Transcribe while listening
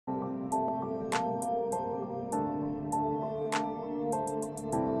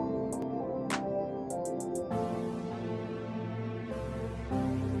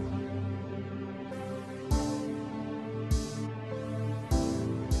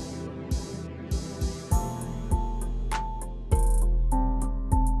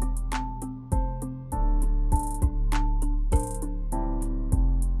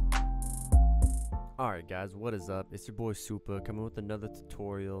Alright guys, what is up? It's your boy Sooper coming with another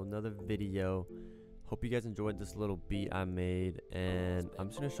tutorial, another video. Hope you guys enjoyed this little beat I made, and I'm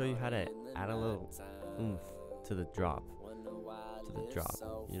just gonna show you how to add a little oomph to the drop.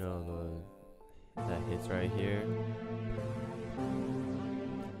 You know, that hits right here.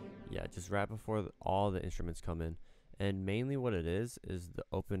 Yeah, just right before all the instruments come in. And mainly what it is the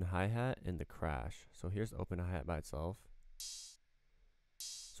open hi-hat and the crash. So here's the open hi-hat by itself.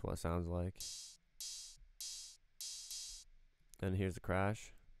 That's what it sounds like. And here's the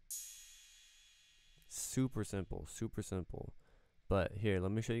crash. Super simple, super simple. But here,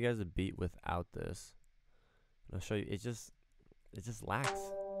 let me show you guys a beat without this. And I'll show you, it just lacks.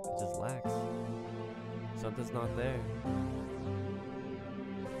 It just lacks. Something's not there.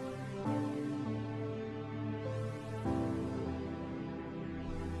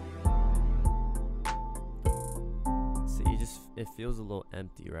 See, it feels a little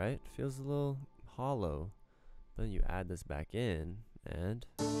empty, right? It feels a little hollow. Then you add this back in, and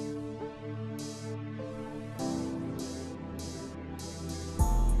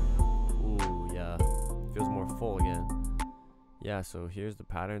ooh, yeah, feels more full again. Yeah, so here's the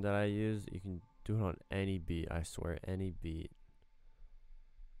pattern that I use. You can do it on any beat, I swear, any beat.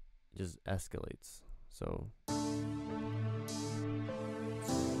 It just escalates. So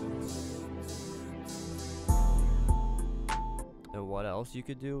and what else you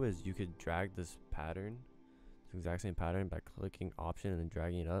could do is you could drag this pattern, the exact same pattern, by clicking option and then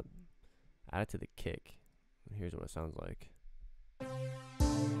dragging it up, add it to the kick, and here's what it sounds like.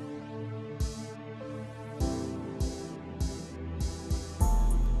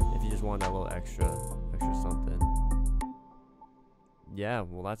 If you just want that little extra something. Yeah,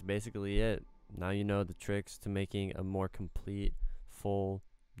 well, that's basically it. Now you know the tricks to making a more complete full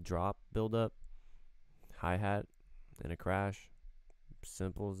drop build-up, hi-hat and a crash.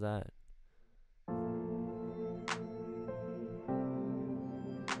 Simple as that.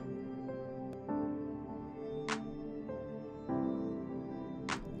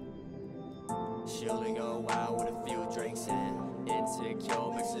 She only go out with a few drinks in.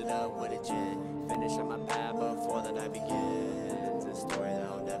 Insecure, mix it up with a gin. Finish on my pad before the night begins. A story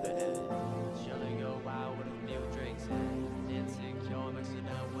that'll never end. She only go out with a few drinks in. Insecure, mix it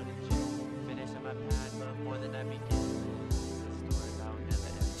up with a gin. Finish on my pad before the night begins. A story that'll never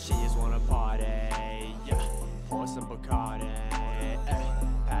end. She just wanna party, yeah. Pour some Bacardi,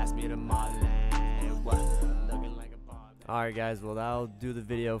 pass me the Marlin. What? Looking like a Barbie. Alright guys, well that'll do the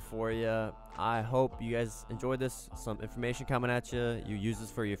video for you. I hope you guys enjoyed this. Some information coming at you. You use this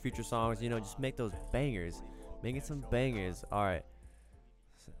for your future songs. You know, just make those bangers. Make it some bangers. Alright.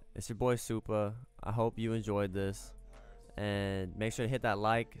 It's your boy Sooper. I hope you enjoyed this. And make sure to hit that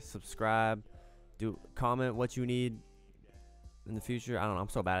like, subscribe, comment what you need in the future. I don't know, I'm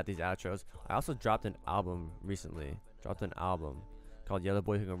so bad at these outros. I also dropped an album recently. Called Yellow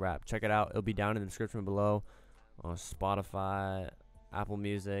Boy Who Can Rap. Check it out. It'll be down in the description below on Spotify, Apple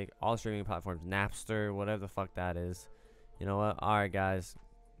Music, all streaming platforms, Napster, whatever the fuck that is. You know what? Alright guys,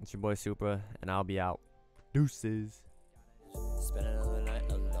 it's your boy Sooper, and I'll be out. Deuces. Spend another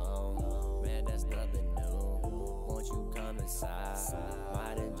night alone. Man, that's nothing new. Won't you come inside?